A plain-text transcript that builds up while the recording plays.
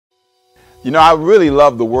You know, I really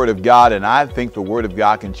love the Word of God, and I think the Word of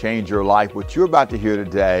God can change your life. What you're about to hear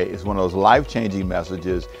today is one of those life-changing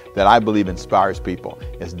messages that I believe inspires people.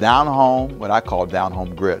 It's down home, what I call down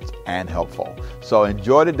home grits, and helpful. So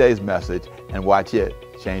enjoy today's message and watch it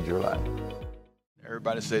change your life.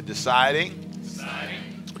 Everybody say deciding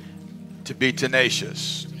to be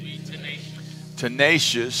tenacious.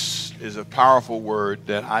 Tenacious is a powerful word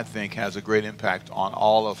that I think has a great impact on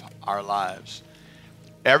all of our lives.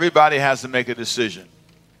 Everybody has to make a decision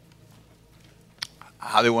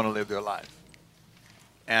how they want to live their life.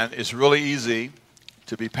 And it's really easy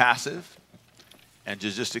to be passive and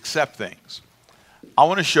to just accept things. I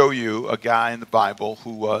want to show you a guy in the Bible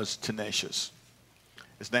who was tenacious.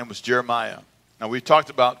 His name was Jeremiah. Now, we've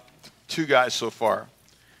talked about two guys so far.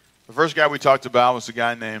 The first guy we talked about was a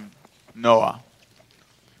guy named Noah,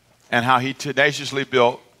 and how he tenaciously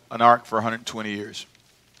built an ark for 120 years.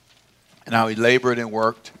 And how he labored and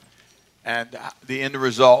worked. And the end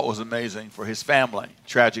result was amazing for his family.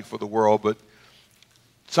 Tragic for the world, but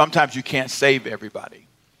sometimes you can't save everybody.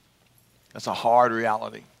 That's a hard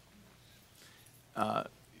reality.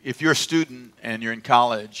 If you're a student and you're in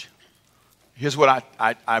college, here's what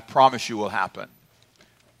I promise you will happen.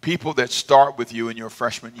 People that start with you in your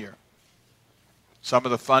freshman year, some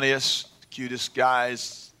of the funniest, cutest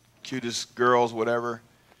guys, cutest girls, whatever,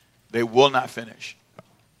 they will not finish.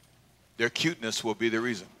 Their cuteness will be the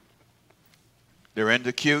reason. They're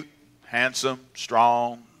into cute, handsome,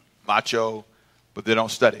 strong, macho, but they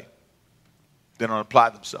don't study. They don't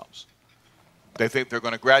apply themselves. They think they're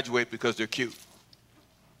going to graduate because they're cute,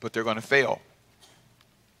 but they're going to fail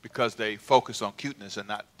because they focus on cuteness and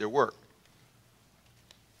not their work.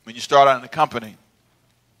 When you start out in a company,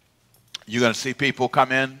 you're going to see people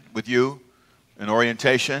come in with you in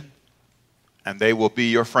orientation, and they will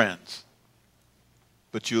be your friends.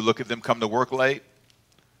 But you look at them come to work late,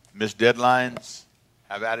 miss deadlines,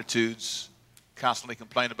 have attitudes, constantly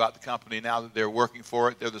complain about the company. Now that they're working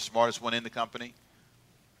for it, they're the smartest one in the company.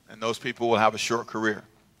 And those people will have a short career.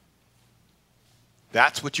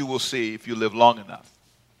 That's what you will see if you live long enough.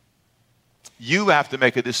 You have to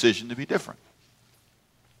make a decision to be different.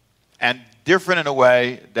 And different in a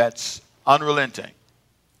way that's unrelenting.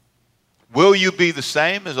 Will you be the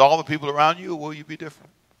same as all the people around you, or will you be different?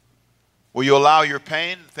 Will you allow your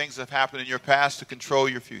pain and things that have happened in your past to control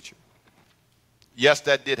your future? Yes,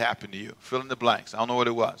 that did happen to you. Fill in the blanks. I don't know what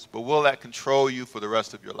it was. But will that control you for the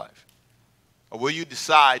rest of your life? Or will you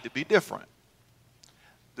decide to be different?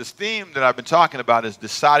 This theme that I've been talking about is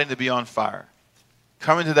deciding to be on fire.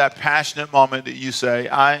 Coming to that passionate moment that you say,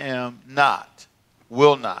 I am not,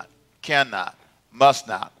 will not, cannot, must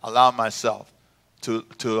not allow myself to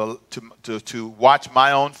watch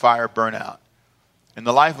my own fire burn out. In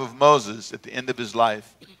the life of Moses, at the end of his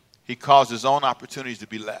life, he caused his own opportunities to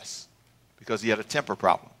be less because he had a temper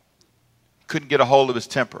problem. Couldn't get a hold of his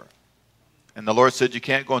temper. And the Lord said, you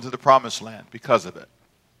can't go into the promised land because of it.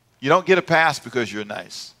 You don't get a pass because you're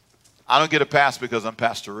nice. I don't get a pass because I'm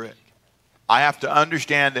Pastor Rick. I have to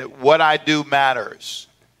understand that what I do matters,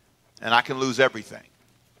 and I can lose everything.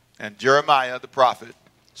 And Jeremiah, the prophet,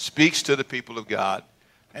 speaks to the people of God,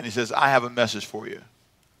 and he says, I have a message for you.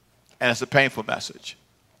 And it's a painful message.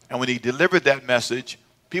 And when he delivered that message,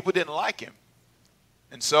 people didn't like him.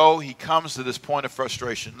 And so he comes to this point of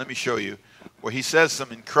frustration. Let me show you where he says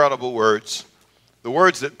some incredible words. The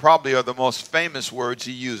words that probably are the most famous words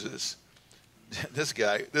he uses. This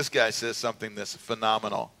guy says something that's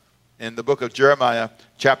phenomenal. In the book of Jeremiah,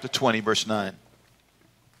 chapter 20, verse 9.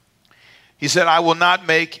 He said, I will not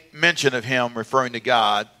make mention of him, referring to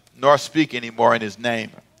God, nor speak anymore in his name.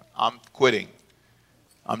 I'm quitting.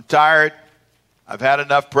 I'm tired. I've had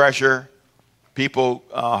enough pressure. People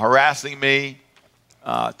harassing me,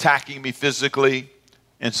 attacking me physically.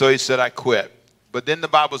 And so he said, I quit. But then the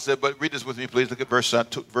Bible said, but read this with me, please. Look at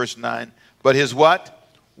verse 9. But his what?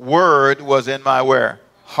 Word was in my where?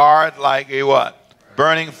 Heart like a what?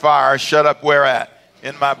 Burning fire shut up where at?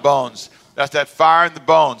 In my bones. That's that fire in the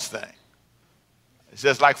bones thing. It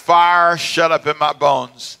says, like fire shut up in my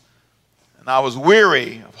bones. And I was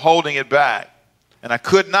weary of holding it back. And I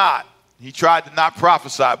could not. He tried to not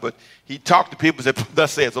prophesy, but he talked to people and said,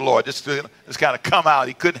 thus saith the Lord. Just kind of come out.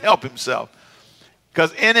 He couldn't help himself.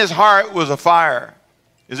 Because in his heart was a fire.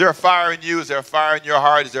 Is there a fire in you? Is there a fire in your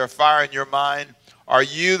heart? Is there a fire in your mind? Are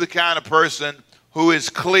you the kind of person who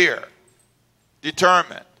is clear,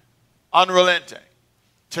 determined, unrelenting,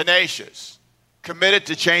 tenacious, committed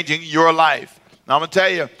to changing your life? Now, I'm going to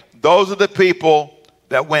tell you, those are the people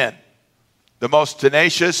that win. The most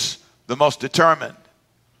tenacious, the most determined.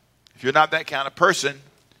 If you're not that kind of person,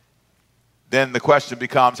 then the question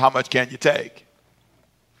becomes, how much can you take?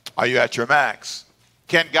 Are you at your max?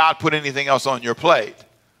 Can God put anything else on your plate?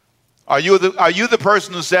 Are you the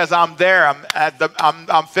person who says, I'm there,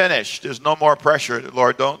 I'm finished. There's no more pressure.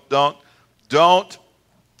 Lord, don't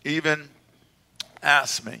even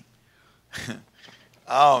ask me.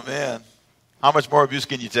 Oh man. How much more abuse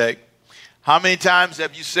can you take? How many times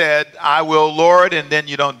have you said, I will, Lord, and then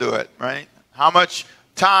you don't do it, right? How much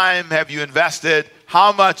time have you invested?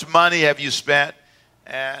 How much money have you spent?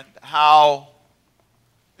 And how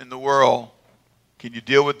in the world can you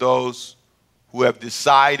deal with those who have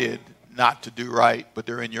decided not to do right, but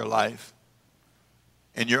they're in your life?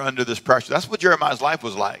 And you're under this pressure. That's what Jeremiah's life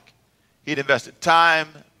was like. He'd invested time,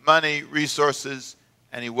 money, resources,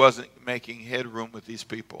 and he wasn't making headroom with these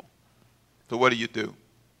people. So what do?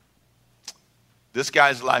 This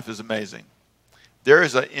guy's life is amazing. There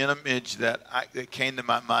is an image that came to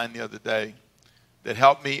my mind the other day that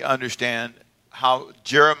helped me understand how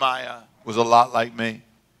Jeremiah was a lot like me.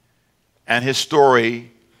 And his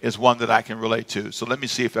story is one that I can relate to. So let me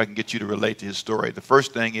see if I can get you to relate to his story. The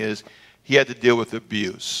first thing is he had to deal with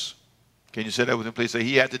abuse. Can you say that with him, please? Say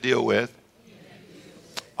he had to deal with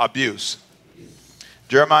abuse.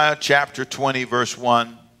 Jeremiah chapter 20, verse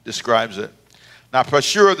 1 describes it. Now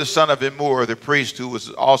Pashur, the son of Immer, the priest who was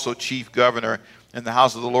also chief governor in the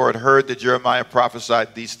house of the Lord, heard that Jeremiah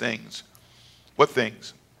prophesied these things. What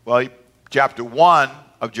things? Well, chapter 1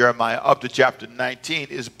 of Jeremiah up to chapter 19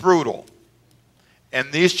 is brutal.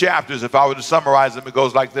 And these chapters, if I were to summarize them, it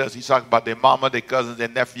goes like this. He's talking about their mama, their cousins, their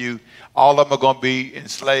nephew. All of them are going to be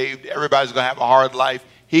enslaved. Everybody's going to have a hard life.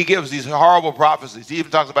 He gives these horrible prophecies. He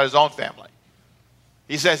even talks about his own family.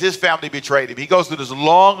 He says his family betrayed him. He goes through this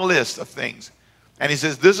long list of things. And he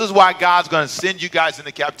says, this is why God's going to send you guys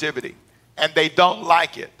into captivity. And they don't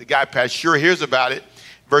like it. The guy Pashur hears about it.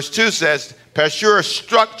 Verse 2 says, Pashur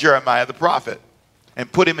struck Jeremiah the prophet and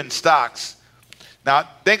put him in stocks. Now,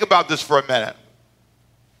 think about this for a minute.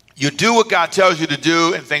 You do what God tells you to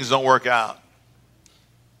do and things don't work out.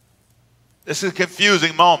 This is a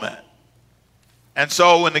confusing moment. And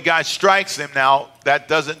so when the guy strikes him now, that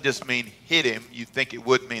doesn't just mean hit him. You think it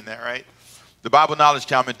would mean that, right? The Bible Knowledge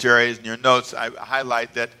Commentaries in your notes, I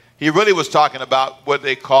highlight that he really was talking about what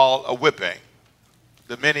they call a whipping.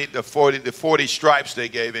 The 40 stripes they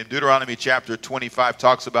gave him. Deuteronomy chapter 25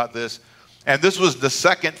 talks about this. And this was the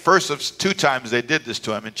first of two times they did this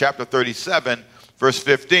to him. In chapter 37, verse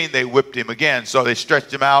 15, they whipped him again. So they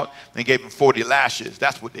stretched him out and gave him 40 lashes.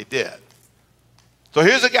 That's what they did. So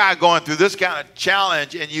here's a guy going through this kind of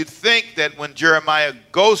challenge, and you'd think that when Jeremiah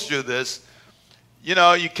goes through this, you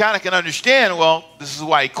kind of can understand, well, this is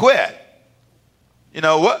why he quit.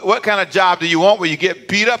 What kind of job do you want where you get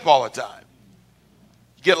beat up all the time?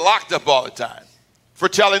 You get locked up all the time for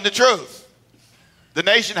telling the truth. The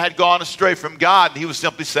nation had gone astray from God, and he was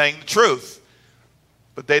simply saying the truth.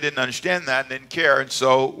 But they didn't understand that and didn't care. And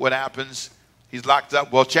so what happens? He's locked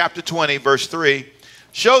up. Well, chapter 20, verse 3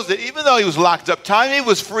 shows that even though he was locked up, time he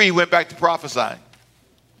was free, he went back to prophesying.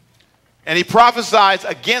 And he prophesied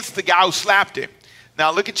against the guy who slapped him.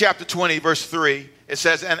 Now look at chapter 20, verse 3. It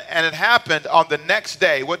says, and it happened on the next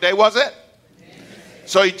day. What day was it?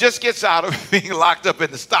 So he just gets out of being locked up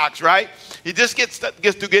in the stocks, right? He just gets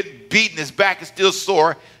through getting beaten. His back is still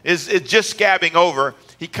sore. It's just scabbing over.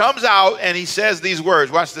 He comes out and he says these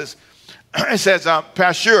words. Watch this. It says,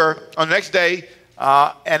 Pashur, on the next day,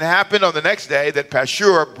 and it happened on the next day that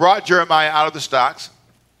Pashur brought Jeremiah out of the stocks.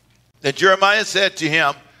 Then Jeremiah said to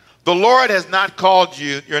him, the Lord has not called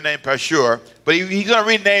you your name Pashur, but he's going to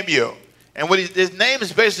rename you. And what his name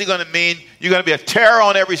is basically going to mean, you're going to be a terror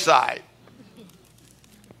on every side.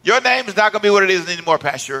 Your name is not going to be what it is anymore,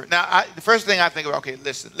 Pashur. Now, the first thing I think about, okay,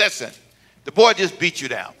 listen. The boy just beat you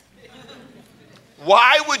down.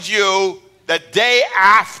 Why would you, the day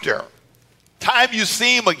after, time you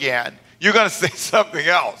see him again, you're going to say something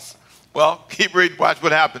else? Well, keep reading, watch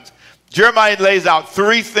what happens. Jeremiah lays out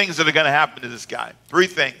three things that are going to happen to this guy. Three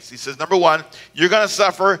things. He says, number one, you're going to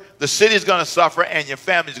suffer, the city's going to suffer, and your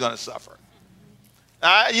family's going to suffer.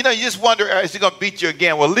 You just wonder, is he going to beat you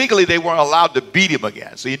again? Well, legally, they weren't allowed to beat him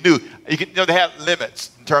again. So they had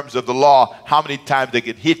limits in terms of the law, how many times they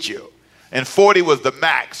could hit you. And 40 was the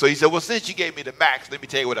max. So he said, well, since you gave me the max, let me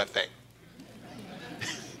tell you what I think.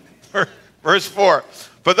 Verse 4.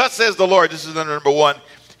 But thus says the Lord, this is number one.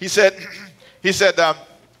 He said,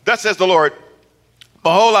 thus says the Lord,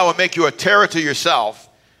 behold, I will make you a terror to yourself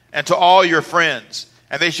and to all your friends,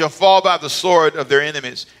 and they shall fall by the sword of their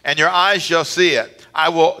enemies, and your eyes shall see it. I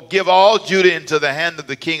will give all Judah into the hand of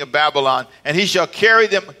the king of Babylon, and he shall carry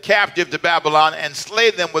them captive to Babylon and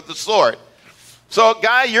slay them with the sword. So,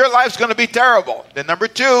 guy, your life's going to be terrible. Then number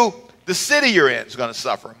two, the city you're in is going to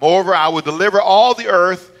suffer. Moreover, I will deliver all the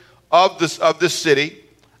earth of this city.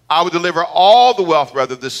 I will deliver all the wealth,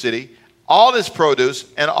 rather, of this city, all its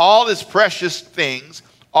produce, and all its precious things,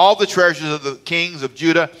 all the treasures of the kings of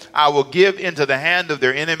Judah. I will give into the hand of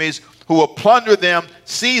their enemies, who will plunder them,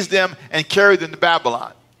 seize them, and carry them to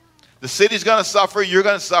Babylon. The city's going to suffer, you're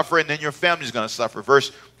going to suffer, and then your family's going to suffer.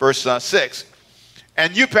 Verse 6.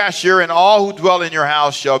 And you, Pashur, and all who dwell in your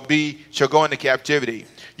house shall go into captivity.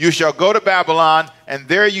 You shall go to Babylon, and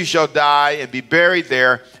there you shall die and be buried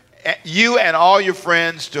there, you and all your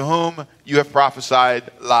friends to whom you have prophesied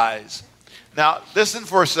lies. Now, listen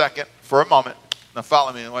for a moment. Now,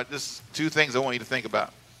 follow me. This two things I want you to think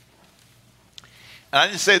about. And I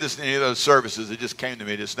didn't say this in any of those services. It just came to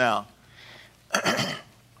me just now.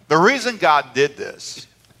 The reason God did this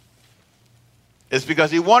is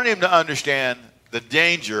because he wanted him to understand the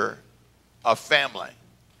danger of family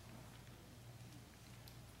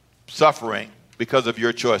suffering because of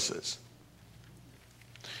your choices.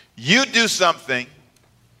 You do something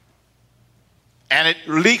and it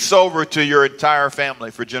leaks over to your entire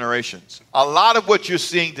family for generations. A lot of what you're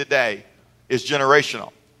seeing today is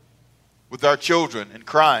generational with our children and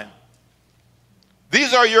crime.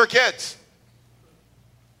 These are your kids.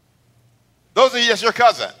 Those are your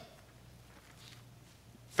cousin.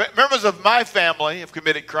 Members of my family have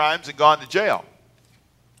committed crimes and gone to jail.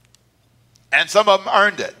 And some of them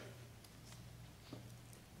earned it.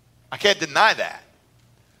 I can't deny that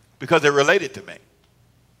because they're related to me.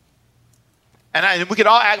 And we can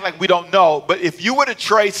all act like we don't know, but if you were to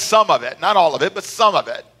trace some of it, not all of it, but some of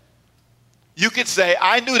it, you could say,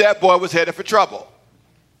 I knew that boy was headed for trouble.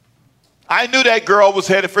 I knew that girl was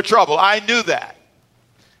headed for trouble. I knew that.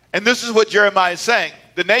 And this is what Jeremiah is saying.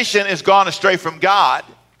 The nation has gone astray from God,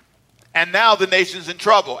 and now the nation's in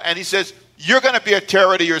trouble. And he says, you're going to be a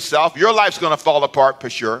terror to yourself. Your life's going to fall apart for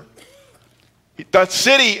sure. The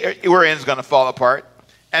city we're in is going to fall apart.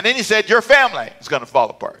 And then he said, your family is going to fall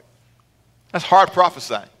apart. That's hard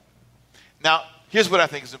prophesying. Now, here's what I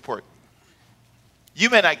think is important. You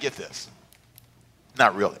may not get this.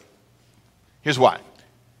 Not really. Here's why.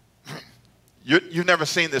 You've never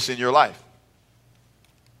seen this in your life.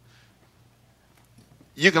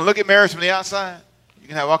 You can look at marriage from the outside. You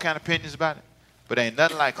can have all kinds of opinions about it. But ain't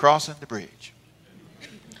nothing like crossing the bridge.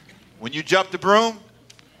 When you jump the broom,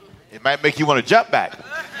 it might make you want to jump back.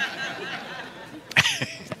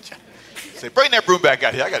 Say, bring that broom back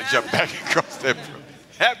out here. I got to jump back across that broom.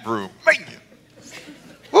 That broom, man.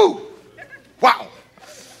 Woo. Wow.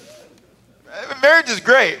 Marriage is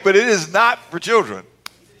great, but it is not for children.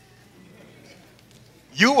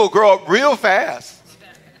 You will grow up real fast.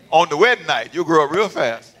 On the wedding night, you'll grow up real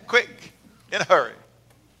fast, quick, in a hurry.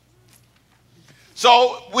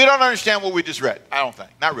 So we don't understand what we just read. I don't think.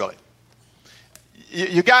 Not really.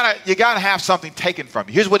 You gotta have something taken from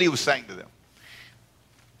you. Here's what he was saying to them.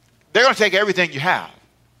 They're going to take everything you have.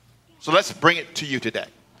 So let's bring it to you today.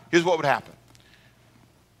 Here's what would happen.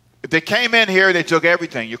 If they came in here, they took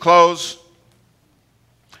everything. Your clothes.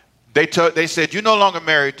 They said, you're no longer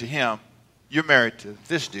married to him. You're married to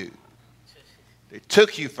this dude. They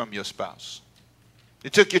took you from your spouse. They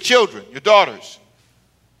took your children, your daughters.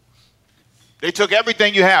 They took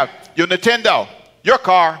everything you have. Your Nintendo, your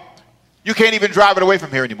car. You can't even drive it away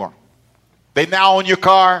from here anymore. They now own your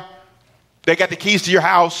car. They got the keys to your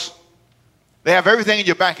house. They have everything in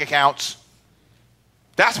your bank accounts.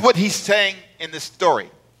 That's what he's saying in this story.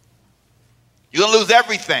 You're going to lose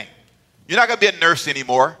everything. You're not going to be a nurse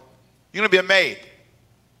anymore. You're going to be a maid.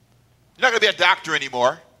 You're not going to be a doctor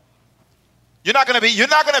anymore. You're not going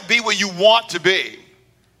to be where you want to be.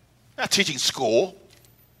 You're not teaching school.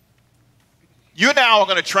 You now are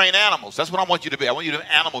going to train animals. That's what I want you to be. I want you to be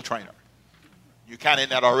an animal trainer. You're kind of in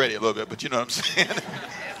that already a little bit, but you know what I'm saying?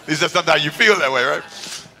 At least that's sometimes you feel that way, right?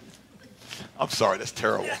 I'm sorry, that's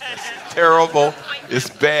terrible. That's terrible. It's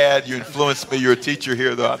bad. You influenced me. You're a teacher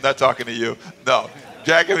here, though. I'm not talking to you. No,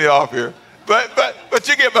 jacking me off here. But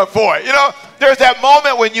you get my point. You know, there's that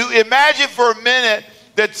moment when you imagine for a minute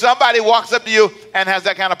that somebody walks up to you and has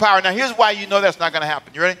that kind of power. Now, here's why you know that's not going to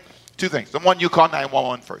happen. You ready? Two things. Number one, you call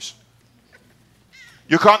 911 first.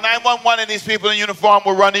 You call 911 and these people in uniform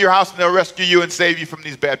will run to your house and they'll rescue you and save you from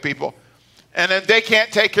these bad people. And if they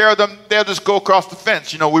can't take care of them, they'll just go across the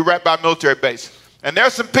fence. You know, we're right by a military base. And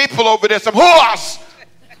there's some people over there, some whores,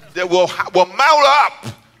 that will mount up.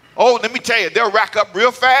 Oh, let me tell you, they'll rack up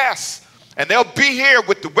real fast. And they'll be here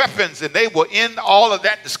with the weapons, and they will end all of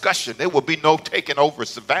that discussion. There will be no taking over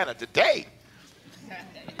Savannah today.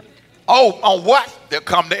 Oh, on what? They'll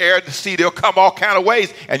come to air to sea. They'll come all kind of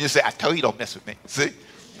ways. And you say, I told you don't mess with me. See?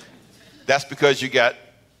 That's because you got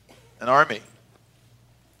an army.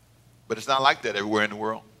 But it's not like that everywhere in the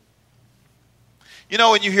world. You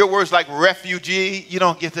know, when you hear words like refugee, you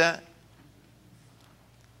don't get that.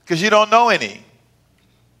 Because you don't know any.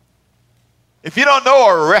 If you don't know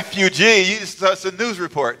a refugee, it's a news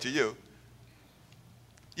report to you.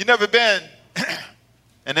 You've never been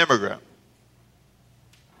an immigrant.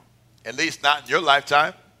 At least not in your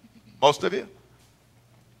lifetime, most of you.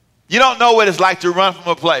 You don't know what it's like to run from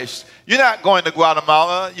a place. You're not going to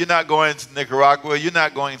Guatemala. You're not going to Nicaragua. You're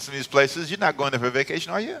not going to some of these places. You're not going there for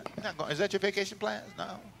vacation, are you? You're not going. Is that your vacation plans? No.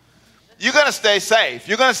 You're going to stay safe.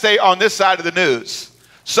 You're going to stay on this side of the news.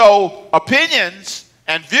 So opinions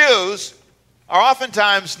and views are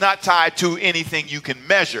oftentimes not tied to anything you can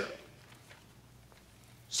measure.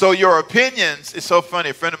 So your opinions, it's so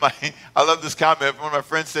funny. A friend of mine, I love this comment. One of my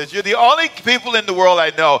friends says, you're the only people in the world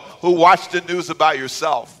I know who watch the news about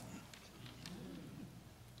yourself.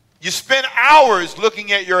 You spend hours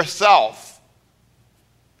looking at yourself.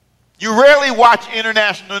 You rarely watch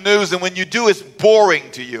international news, and when you do, it's boring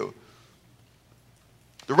to you.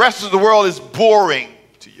 The rest of the world is boring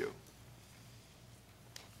to you.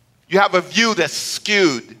 You have a view that's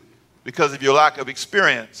skewed because of your lack of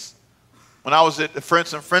experience. When I was at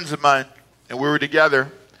some friends of mine, and we were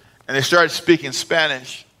together, and they started speaking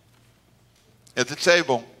Spanish at the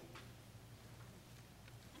table.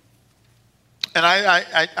 And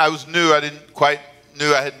I was new. I didn't quite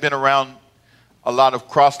knew. I had been around a lot of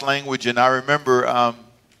cross language, and I remember I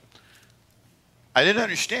didn't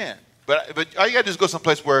understand. But all you got to do is go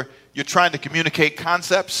someplace where you're trying to communicate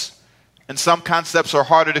concepts, and some concepts are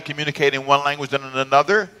harder to communicate in one language than in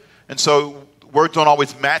another, and so words don't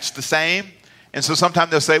always match the same. And so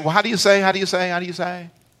sometimes they'll say, well, how do you say? How do you say? How do you say?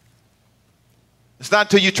 It's not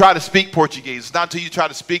until you try to speak Portuguese. It's not until you try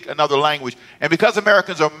to speak another language. And because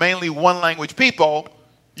Americans are mainly one language people,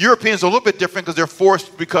 Europeans are a little bit different because they're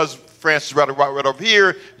forced, because France is right over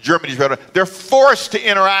here, Germany's right over. They're forced to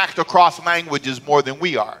interact across languages more than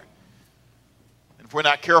we are. And if we're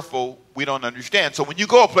not careful, we don't understand. So when you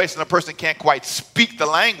go a place and a person can't quite speak the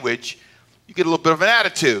language, you get a little bit of an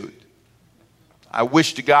attitude. I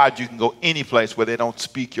wish to God you can go any place where they don't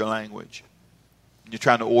speak your language. You're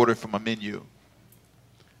trying to order from a menu.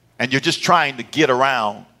 And you're just trying to get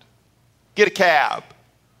around. Get a cab.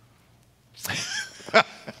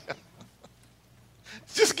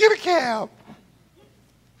 Just get a cab.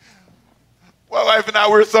 My wife and I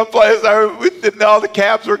were someplace, and all the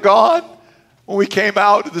cabs were gone when we came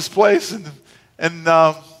out to this place. And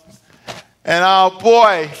oh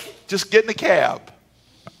boy, just get in a cab.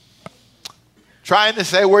 Trying to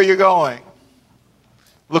say where you're going.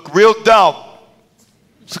 Look real dumb.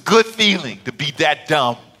 It's a good feeling to be that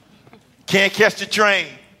dumb. Can't catch the train.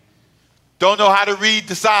 Don't know how to read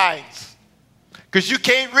the signs. Because you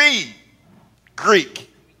can't read Greek.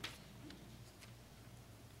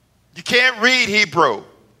 You can't read Hebrew.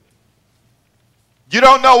 You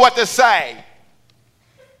don't know what to say.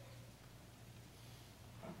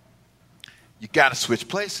 You got to switch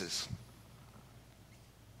places.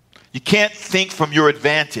 You can't think from your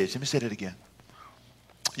advantage. Let me say that again.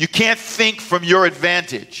 You can't think from your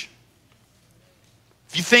advantage.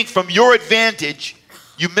 If you think from your advantage,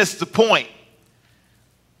 you miss the point.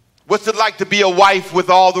 What's it like to be a wife with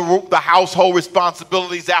all the household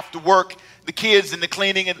responsibilities after work, the kids and the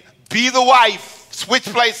cleaning? And be the wife. Switch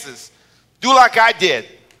places. Do like I did.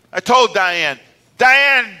 I told Diane,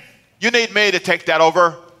 you need me to take that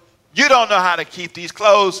over. You don't know how to keep these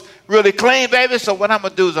clothes really clean, baby. So what I'm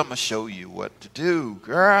going to do is I'm going to show you what to do,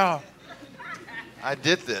 girl. I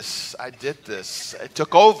did this. It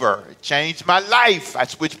took over. It changed my life. I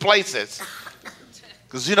switched places.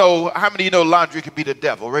 Because, you know, how many of you know laundry can be the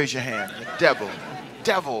devil? Raise your hand. The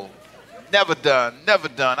devil. Never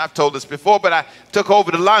done. I've told this before, but I took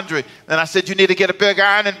over the laundry. And I said, you need to get a big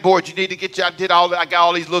ironing board. You need to get I got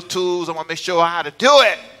all these little tools. I want to make sure how to do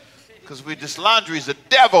it. Because this laundry is the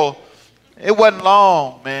devil. It wasn't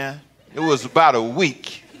long, man. It was about a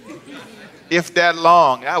week. If that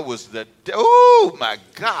long. Oh my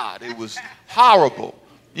God, it was horrible.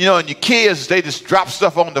 You know, and your kids, they just drop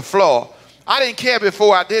stuff on the floor. I didn't care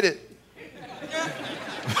before I did it.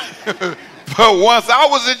 But once I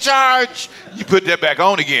was in charge, you put that back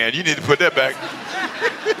on again. You need to put that back.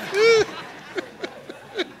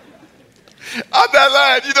 I'm not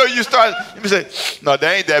lying. You know, you say, no, that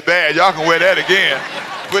ain't that bad. Y'all can wear that again.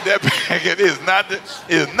 Put that back. It is not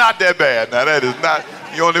that bad. Now, that is not,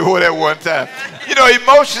 you only wore that one time. You know,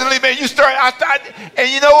 emotionally, man,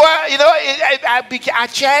 and you know what? You know, I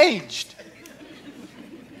changed.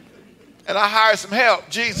 And I hired some help.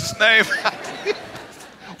 Jesus' name.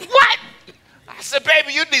 What? I said,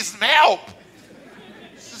 baby, you need some help.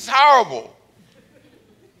 This is horrible.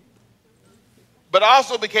 but I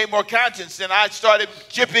also became more conscious, and I started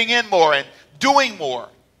chipping in more and doing more.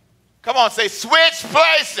 Come on, say switch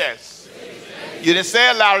places. You didn't say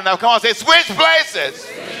it loud enough. Come on, say switch places.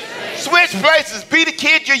 Switch places. Be the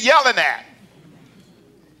kid you're yelling at.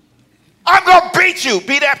 I'm going to beat you.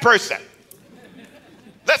 Be that person.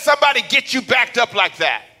 Let somebody get you backed up like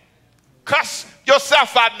that. Cuss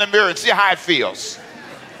yourself out in the mirror and see how it feels.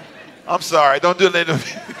 I'm sorry. Don't do that.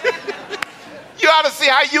 You ought to see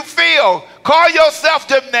how you feel. Call yourself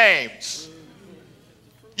them names.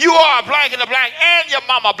 You are blank and a blank and your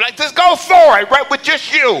mama blank. Just go for it, right, with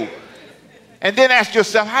just you. And then ask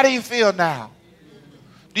yourself, how do you feel now?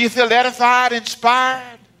 Do you feel edified,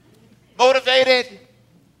 inspired, motivated?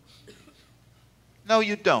 No,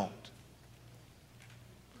 you don't.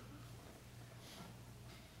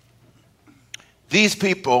 These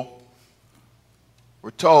people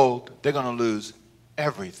were told they're going to lose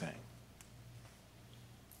everything.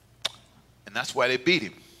 And that's why they beat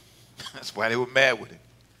him. That's why they were mad with him.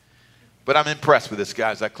 But I'm impressed with this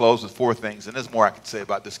guy as I close with 4 things. And there's more I could say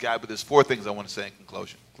about this guy, but there's 4 things I want to say in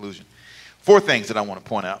conclusion. 4 things that I want to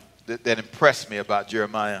point out that impressed me about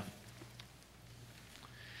Jeremiah.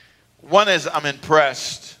 One is I'm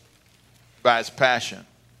impressed by his passion.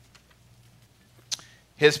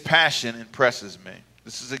 His passion impresses me.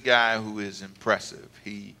 This is a guy who is impressive.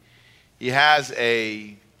 He has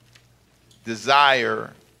a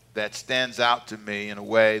desire that stands out to me in a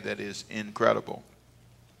way that is incredible.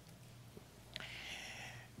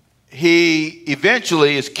 He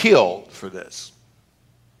eventually is killed for this.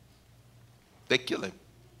 They kill him.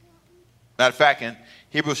 Matter of fact, in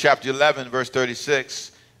Hebrews chapter 11, verse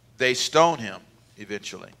 36, they stone him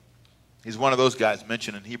eventually. He's one of those guys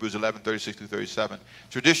mentioned in Hebrews 11, 36 through 37.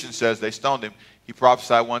 Tradition says they stoned him. He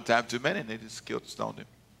prophesied one time too many, and they just stoned him.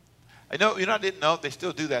 I didn't know they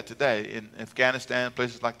still do that today in Afghanistan,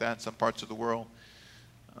 places like that, in some parts of the world.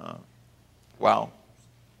 Wow.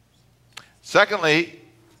 Secondly,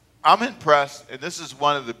 I'm impressed, and this is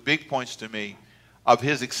one of the big points to me, of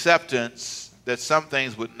his acceptance that some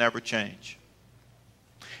things would never change.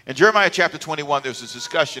 In Jeremiah chapter 21, there's this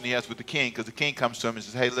discussion he has with the king, because the king comes to him and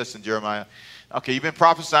says, hey, listen, Jeremiah, okay, you've been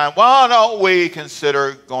prophesying. Why don't we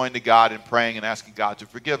consider going to God and praying and asking God to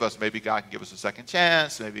forgive us? Maybe God can give us a second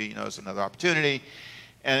chance. Maybe, it's another opportunity.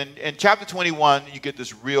 And in chapter 21, you get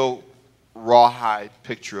this real rawhide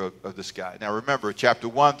picture of this guy. Now remember, chapter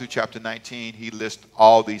 1 through chapter 19, he lists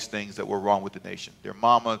all these things that were wrong with the nation. Their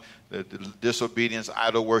mama, the disobedience,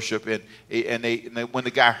 idol worship, and when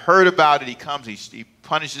the guy heard about it, he comes, he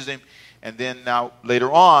punishes him, and then now later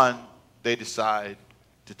on, they decide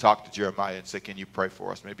to talk to Jeremiah and say, can you pray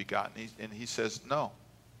for us? Maybe God. And he says, no.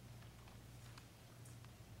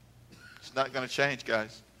 It's not going to change,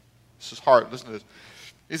 guys. This is hard. Listen to this.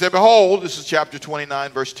 He said, behold, this is chapter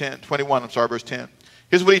 21, verse 10.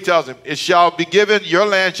 Here's what he tells him. It shall be given, your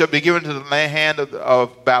land shall be given to the hand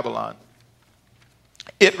of Babylon.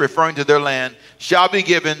 It, referring to their land, shall be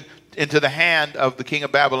given into the hand of the king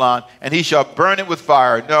of Babylon, and he shall burn it with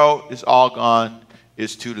fire. No, it's all gone.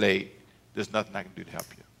 It's too late. There's nothing I can do to help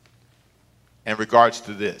you. In regards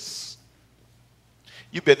to this,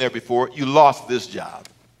 you've been there before. You lost this job.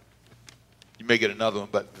 You may get another one,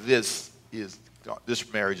 but this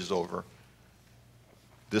marriage is over.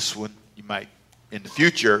 This one, you might in the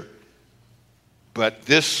future, but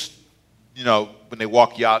this, when they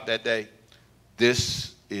walk you out that day,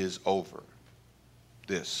 this is over.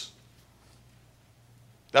 This.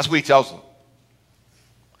 That's what he tells them.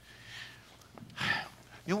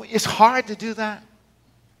 It's hard to do that.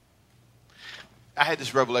 I had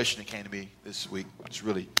this revelation that came to me this week. It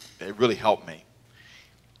really helped me.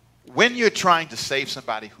 When you're trying to save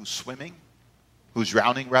somebody who's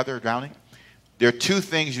drowning, there are 2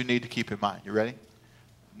 things you need to keep in mind. You ready?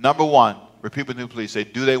 Number 1, repeat with me, please. Say,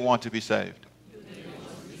 do they want to be saved?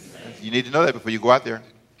 You need to know that before you go out there.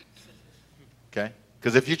 Okay?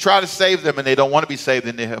 Because if you try to save them and they don't want to be saved,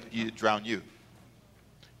 then they help you drown you.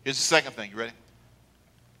 Here's the second thing. You ready?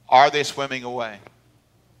 Are they swimming away?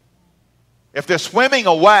 If they're swimming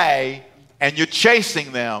away and you're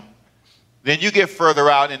chasing them, then you get further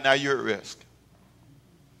out and now you're at risk.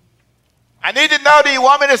 I need to know, do you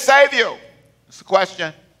want me to save you? That's the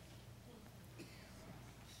question.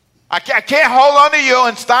 I can't hold on to you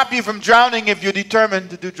and stop you from drowning if you're determined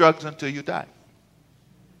to do drugs until you die.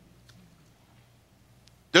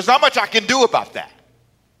 There's not much I can do about that.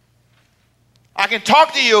 I can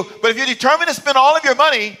talk to you, but if you're determined to spend all of your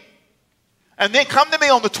money and then come to me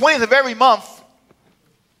on the 20th of every month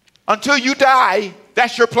until you die,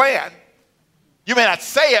 that's your plan. You may not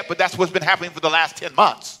say it, but that's what's been happening for the last 10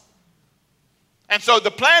 months. And so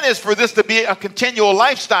the plan is for this to be a continual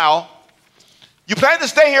lifestyle. You plan to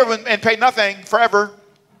stay here and pay nothing forever.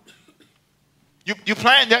 You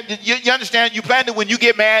plan that, you understand? You plan that when you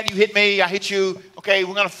get mad, you hit me, I hit you. Okay,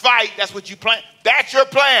 we're going to fight. That's what you plan. That's your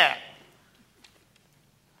plan.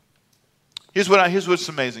 Here's what's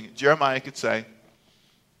amazing. Jeremiah could say,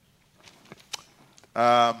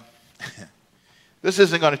 this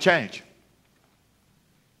isn't going to change.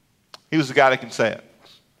 He was the guy that can say it.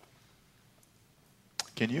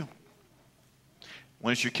 Can you?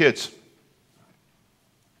 When it's your kids.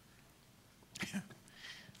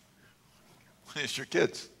 When it's your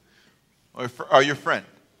kids. Or your friend.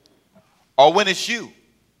 Or when it's you.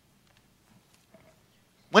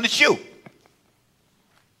 When it's you.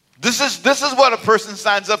 This is what a person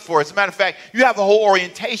signs up for. As a matter of fact, you have a whole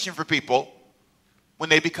orientation for people when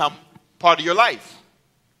they become part of your life.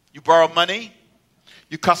 You borrow money.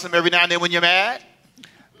 You cuss them every now and then when you're mad.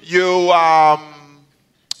 You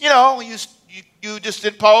just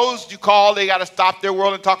impose. You call. They got to stop their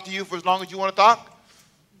world and talk to you for as long as you want to talk.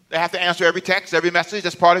 They have to answer every text, every message.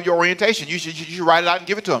 That's part of your orientation. You should write it out and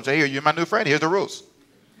give it to them. Say, here, you're my new friend. Here's the rules.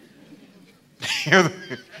 Here are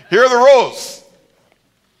the rules.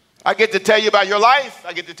 I get to tell you about your life.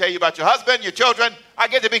 I get to tell you about your husband, your children. I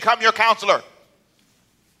get to become your counselor.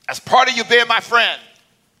 As part of you being my friend.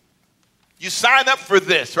 You sign up for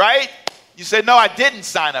this, right? You say, no, I didn't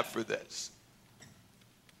sign up for this.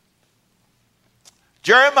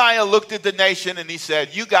 Jeremiah looked at the nation and he said,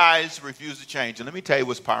 you guys refuse to change. And let me tell you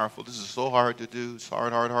what's powerful. This is so hard to do. It's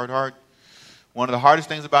hard. One of the hardest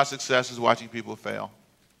things about success is watching people fail.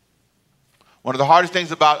 One of the hardest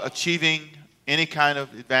things about achieving any kind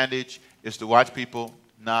of advantage is to watch people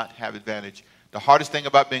not have advantage. The hardest thing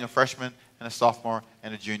about being a freshman and a sophomore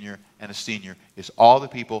and a junior and a senior is all the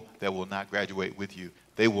people that will not graduate with you.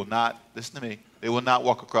 They will not, listen to me, they will not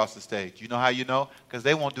walk across the stage. You know how you know? Because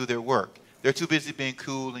they won't do their work. They're too busy being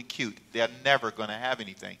cool and cute. They're never going to have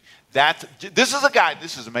anything. This is a guy,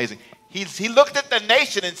 this is amazing. He looked at the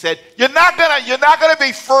nation and said, you're not gonna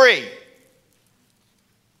be free.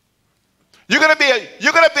 You're gonna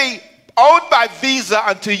be owed by Visa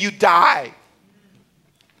until you die.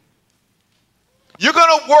 You're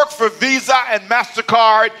gonna work for Visa and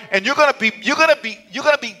MasterCard, and you're gonna be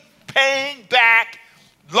paying back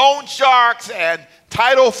loan sharks and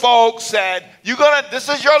title folks, and this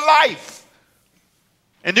is your life.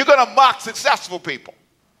 And you're gonna mock successful people.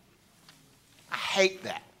 I hate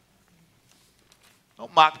that.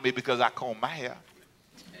 Don't mock me because I comb my hair.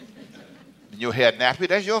 And your hair nappy,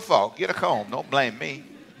 that's your fault. Get a comb, don't blame me.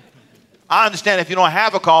 I understand if you don't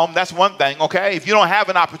have a comb, that's one thing, okay? If you don't have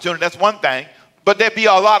an opportunity, that's one thing. But there'd be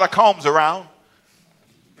a lot of combs around.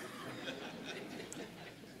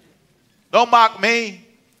 Don't mock me.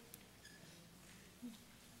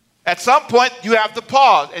 At some point, you have to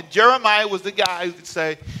pause. And Jeremiah was the guy who could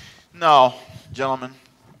say, no, gentlemen,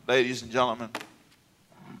 ladies and gentlemen,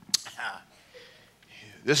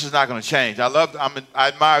 this is not going to change. I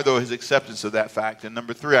admire, though, his acceptance of that fact. And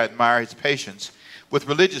number 3, I admire his patience with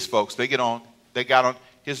religious folks. They got on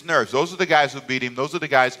his nerves. Those are the guys who beat him. Those are the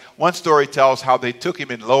guys. One story tells how they took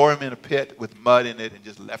him and lowered him in a pit with mud in it and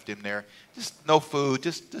just left him there. Just no food.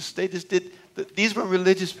 These were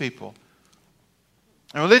religious people.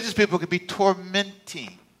 And religious people can be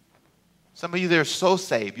tormenting. Some of you there are so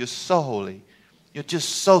saved. You're so holy. You're just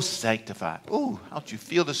so sanctified. Ooh, don't you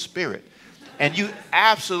feel the Spirit? And you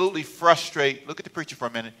absolutely frustrate, look at the preacher for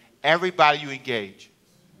a minute, everybody you engage.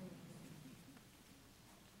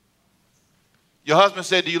 Your husband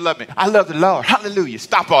said, do you love me? I love the Lord. Hallelujah.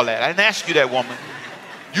 Stop all that. I didn't ask you that, woman.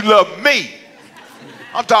 You love me.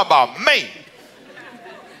 I'm talking about me.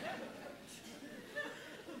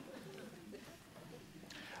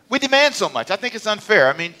 We demand so much. I think it's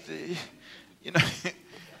unfair. I mean, you know.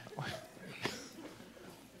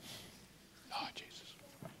 Lord Jesus.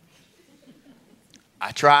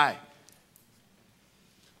 I try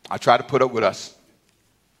to put up with us.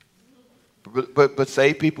 But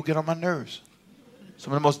saved people get on my nerves.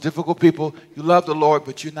 Some of the most difficult people, you love the Lord,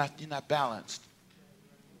 but you're not balanced.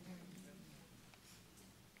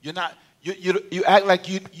 You act like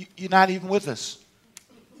you're not even with us.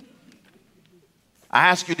 I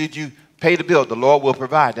asked you, did you pay the bill? The Lord will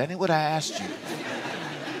provide. That ain't what I asked you.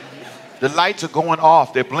 The lights are going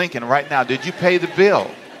off. They're blinking right now. Did you pay the bill?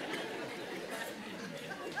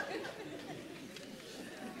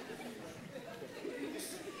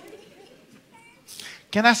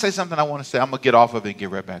 Can I say something I want to say? I'm going to get off of it and get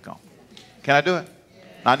right back on. Can I do it?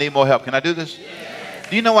 I need more help. Can I do this? Yes.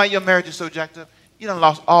 Do you know why your marriage is so jacked up? You done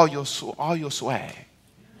lost all your swag.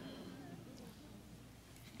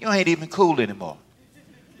 You ain't even cool anymore.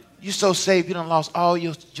 You so saved, you done lost all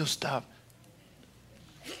your stuff.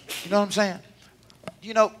 You know what I'm saying?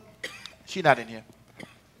 you know, she's not in here.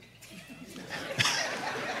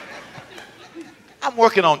 I'm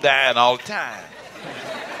working on dying all the time.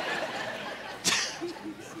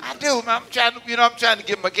 I do, man. I'm trying to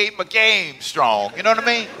get my game strong. You know what I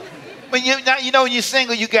mean? When when you're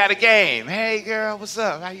single, you got a game. Hey, girl, what's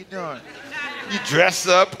up? How you doing? You dress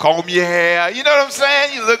up, comb your hair. You know what I'm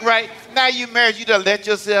saying? You look right. Now you married, you done let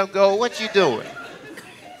yourself go. What you doing?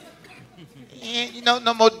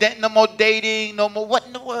 No more dating, no more. What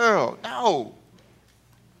in the world? No.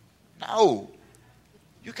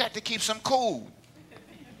 You got to keep some cool.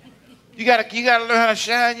 You gotta learn how to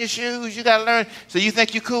shine your shoes. You gotta learn. So you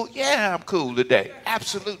think you're cool? Yeah, I'm cool today.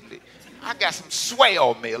 Absolutely. I got some sway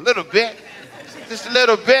on me a little bit. Just a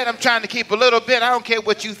little bit. I'm trying to keep a little bit. I don't care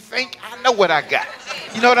what you think. I know what I got.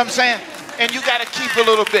 You know what I'm saying? And you gotta keep a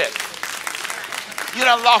little bit. You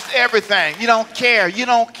done lost everything. You don't care. You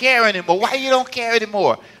don't care anymore. Why you don't care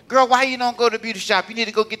anymore? Girl, why you don't go to the beauty shop? You need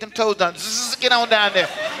to go get them toes done. Get on down there.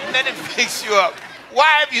 And then it picks you up.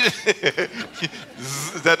 Why have you?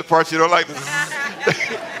 Is that the part you don't like?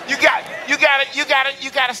 You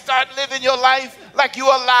gotta start living your life like you're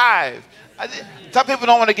alive. Some people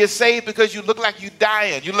don't want to get saved because you look like you're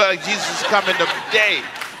dying. You look like Jesus is coming today.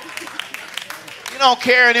 You don't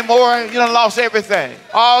care anymore. You done lost everything.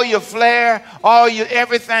 All your flair, all your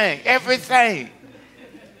everything.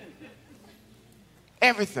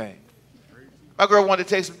 My girl wanted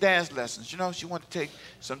to take some dance lessons. She wanted to take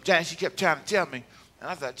some dance. She kept trying to tell me. And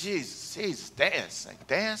I thought, Jesus, dancing,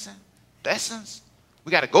 lessons.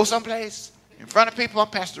 We got to go someplace in front of people. I'm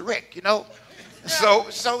Pastor Rick,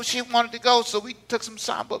 So she wanted to go. So we took some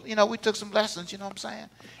samba, we took some lessons, you know what I'm saying?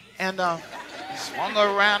 And swung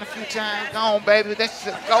her around a few times. Go on, baby. Let's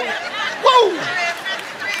go. Woo!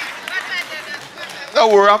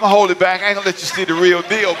 Don't worry, I'm going to hold it back. I ain't going to let you see the real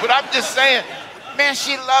deal. But I'm just saying, man,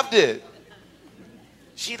 she loved it.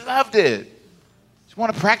 She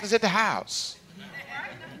want to practice at the house.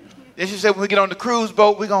 Then she said, when we get on the cruise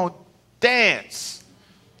boat, we're going to dance.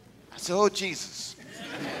 I said, oh, Jesus.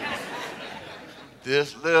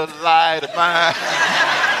 This little light of mine,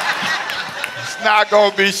 it's not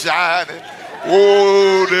going to be shining.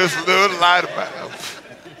 Oh, this little light of mine.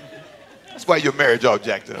 That's why your marriage all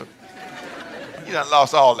jacked up. You done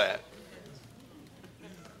lost all that.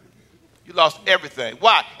 You lost everything.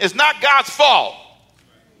 Why? It's not God's fault.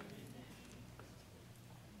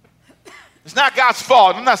 It's not God's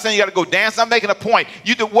fault. I'm not saying you got to go dance. I'm making a point.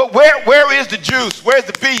 Where is the juice? Where's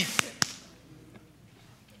the beef?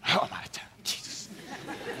 Oh, I'm out of time. Jesus.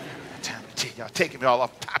 Time to tell y'all, taking me all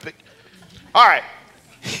off topic. All right.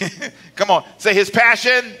 Come on. Say his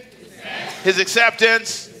passion, his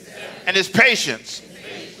acceptance, and his patience.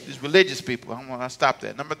 These religious people. I want to stop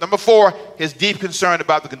that. Number 4, his deep concern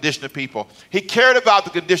about the condition of people. He cared about the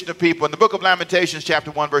condition of people. In the book of Lamentations, chapter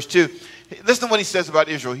 1, verse 2, listen to what he says about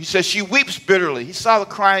Israel. He says, she weeps bitterly. He saw the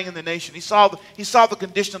crying in the nation. He saw the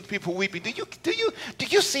condition of the people weeping. Do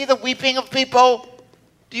you see the weeping of people?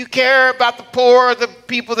 Do you care about the poor, the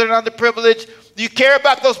people that are underprivileged? Do you care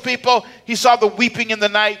about those people? He saw the weeping in the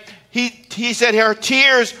night. He said her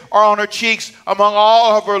tears are on her cheeks among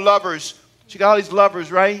all of her lovers. She got all these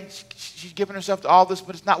lovers, right? She's giving herself to all this,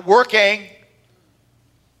 but it's not working.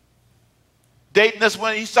 Dating this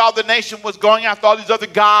when he saw the nation was going after all these other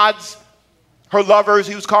gods, her lovers,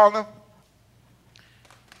 he was calling them.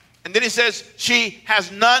 And then he says, she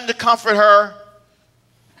has none to comfort her.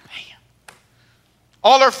 Man.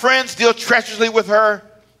 All her friends deal treacherously with her.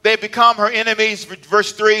 They become her enemies.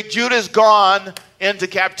 Verse 3, Judah is gone into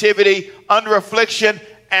captivity, under affliction,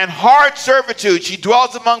 and hard servitude. She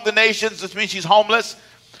dwells among the nations. This means she's homeless.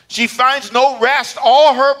 She finds no rest.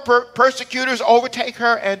 All her persecutors overtake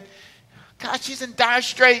her. And God, she's in dire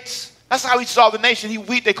straits. That's how he saw the nation. He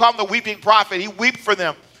wept. They call him the weeping prophet. He wept for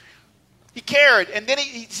them. He cared. And then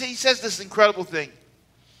he says this incredible thing.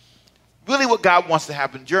 Really what God wants to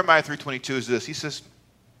happen, Jeremiah 3:22 is this. He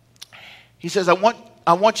says, I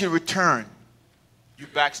want you to return, you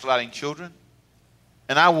backsliding children,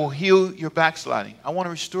 and I will heal your backsliding. I want to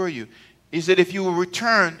restore you. He said, if you will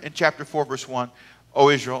return, in chapter 4, verse 1, O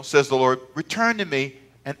Israel, says the Lord, return to me,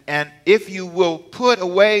 and if you will put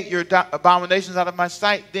away your abominations out of my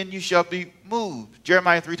sight, then you shall be moved.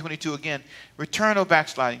 Jeremiah 3:22 again. Return, O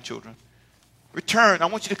backsliding children. Return. I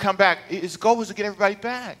want you to come back. His goal was to get everybody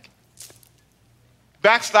back.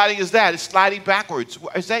 Backsliding is that. It's sliding backwards.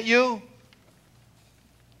 Is that you?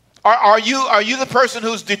 Are you the person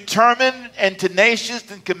who's determined and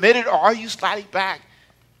tenacious and committed, or are you sliding back?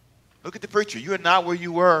 Look at the preacher. You are not where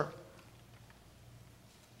you were.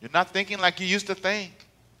 You're not thinking like you used to think.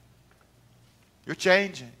 You're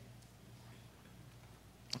changing.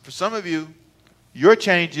 And for some of you, Your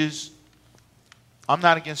changes, I'm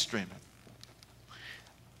not against streaming.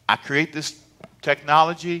 I create this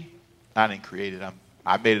technology. I didn't create it.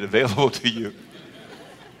 I made it available to you.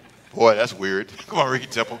 Boy, that's weird. Come on, Ricky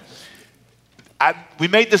Temple. We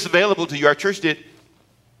made this available to you. Our church did,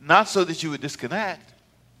 not so that you would disconnect.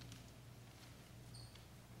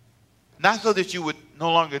 Not so that you would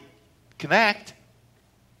no longer connect.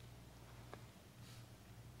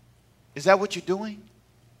 Is that what you're doing?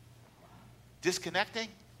 Disconnecting?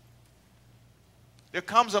 There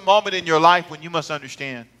comes a moment in your life when you must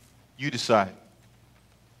understand you decide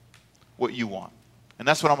what you want. And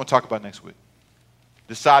that's what I'm going to talk about next week.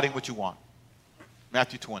 Deciding what you want.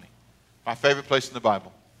 Matthew 20. My favorite place in the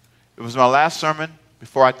Bible. It was my last sermon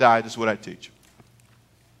before I died. This is what I teach.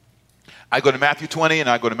 I go to Matthew 20 and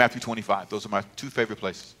I go to Matthew 25. Those are my two favorite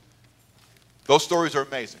places. Those stories are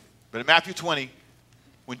amazing. But in Matthew 20,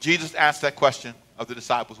 when Jesus asked that question of the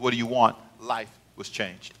disciples, what do you want? Life was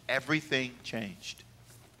changed. Everything changed.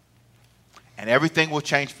 And everything will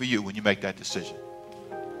change for you when you make that decision.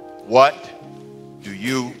 What do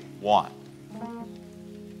you want?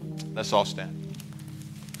 Let's all stand.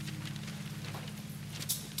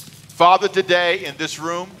 Father, today in this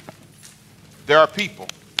room, there are people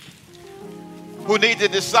who need to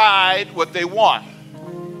decide what they want.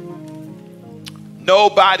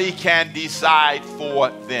 Nobody can decide for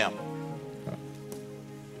them.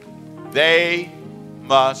 They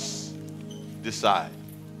must decide.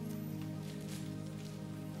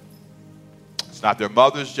 It's not their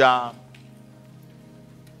mother's job.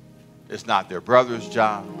 It's not their brother's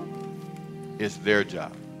job. It's their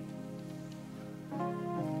job.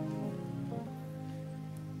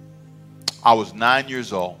 I was 9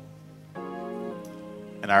 years old,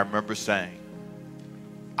 and I remember saying,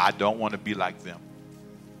 I don't want to be like them.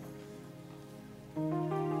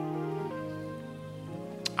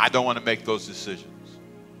 I don't want to make those decisions.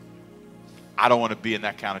 I don't want to be in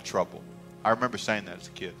that kind of trouble. I remember saying that as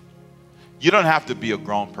a kid. You don't have to be a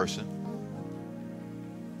grown person.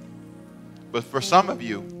 But for some of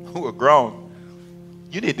you who are grown,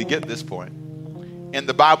 you need to get this point. In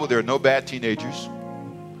the Bible, there are no bad teenagers.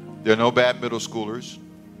 There are no bad middle schoolers.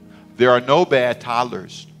 There are no bad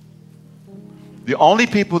toddlers. The only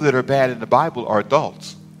people that are bad in the Bible are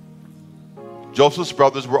adults. Joseph's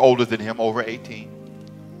brothers were older than him, over 18.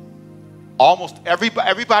 Almost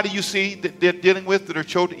everybody you see that they're dealing with that are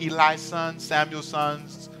children, Eli's sons, Samuel's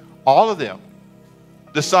sons, all of them.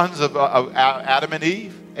 The sons of Adam and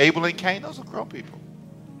Eve, Abel and Cain, those are grown people.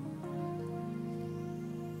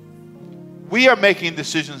 We are making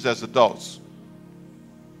decisions as adults.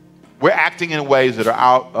 We're acting in ways that are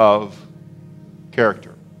out of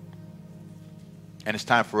character. And it's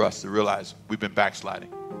time for us to realize we've been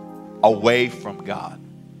backsliding away from God.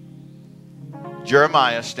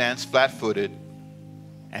 Jeremiah stands flat-footed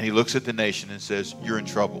and he looks at the nation and says, you're in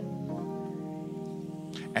trouble.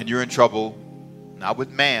 And you're in trouble not with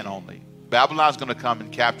man only. Babylon's going to come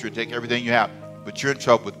and capture and take everything you have, but you're in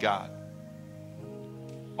trouble with God.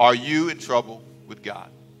 Are you in trouble with God?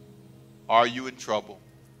 Are you in trouble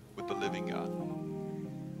with the living God?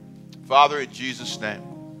 Father, in Jesus' name,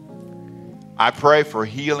 I pray for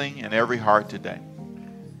healing in every heart today.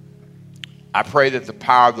 I pray that the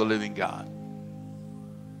power of the living God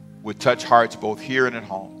would touch hearts both here and at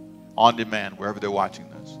home, on demand, wherever they're watching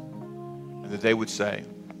this. And that they would say,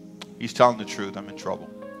 he's telling the truth, I'm in trouble.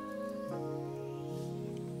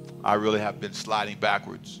 I really have been sliding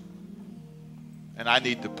backwards. And I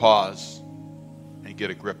need to pause and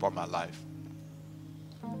get a grip on my life.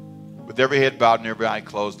 With every head bowed and every eye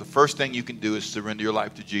closed, the first thing you can do is surrender your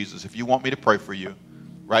life to Jesus. If you want me to pray for you,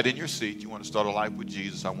 right in your seat, you want to start a life with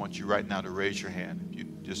Jesus, I want you right now to raise your hand. If you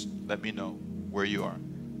just let me know where you are.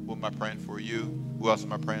 Who am I praying for? You. Who else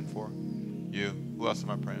am I praying for? You. Who else am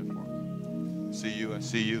I praying for? See you. I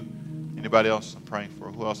see you. Anybody else I'm praying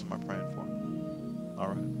for? Who else am I praying for? All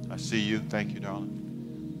right. I see you. Thank you,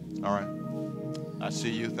 darling. All right. I see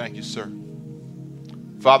you. Thank you, sir.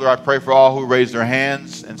 Father, I pray for all who raise their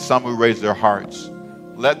hands and some who raise their hearts.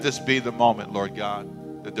 Let this be the moment, Lord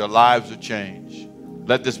God, that their lives are changed.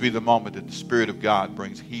 Let this be the moment that the Spirit of God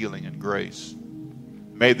brings healing and grace.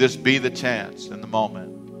 May this be the chance and the moment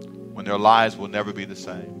when their lives will never be the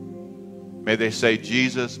same. May they say,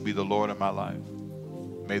 Jesus, be the Lord of my life.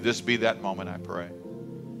 May this be that moment, I pray.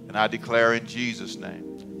 And I declare in Jesus'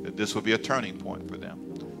 name that this will be a turning point for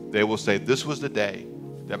them. They will say, this was the day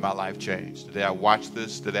that my life changed. The day I watched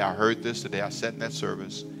this, the day I heard this, the day I sat in that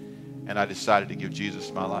service, and I decided to give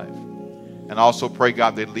Jesus my life. And I also pray,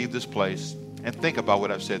 God, they leave this place and think about what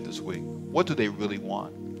I've said this week. What do they really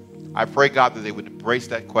want? I pray, God, that they would embrace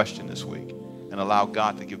that question this week and allow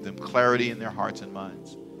God to give them clarity in their hearts and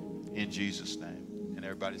minds. In Jesus' name. And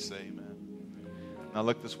everybody say amen. Now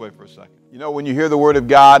look this way for a second. You know, when you hear the Word of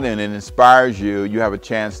God and it inspires you, you have a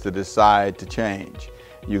chance to decide to change.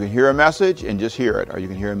 You can hear a message and just hear it, or you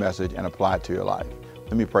can hear a message and apply it to your life.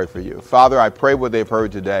 Let me pray for you. Father, I pray what they've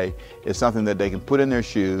heard today is something that they can put in their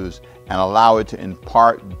shoes and allow it to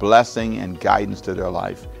impart blessing and guidance to their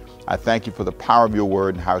life. I thank you for the power of your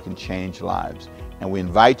word and how it can change lives. And we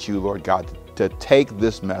invite you, Lord God, to take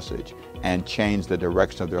this message and change the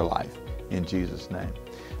direction of their life. In Jesus' name.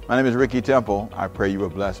 My name is Ricky Temple. I pray you were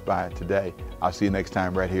blessed by it today. I'll see you next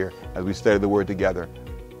time right here as we study the word together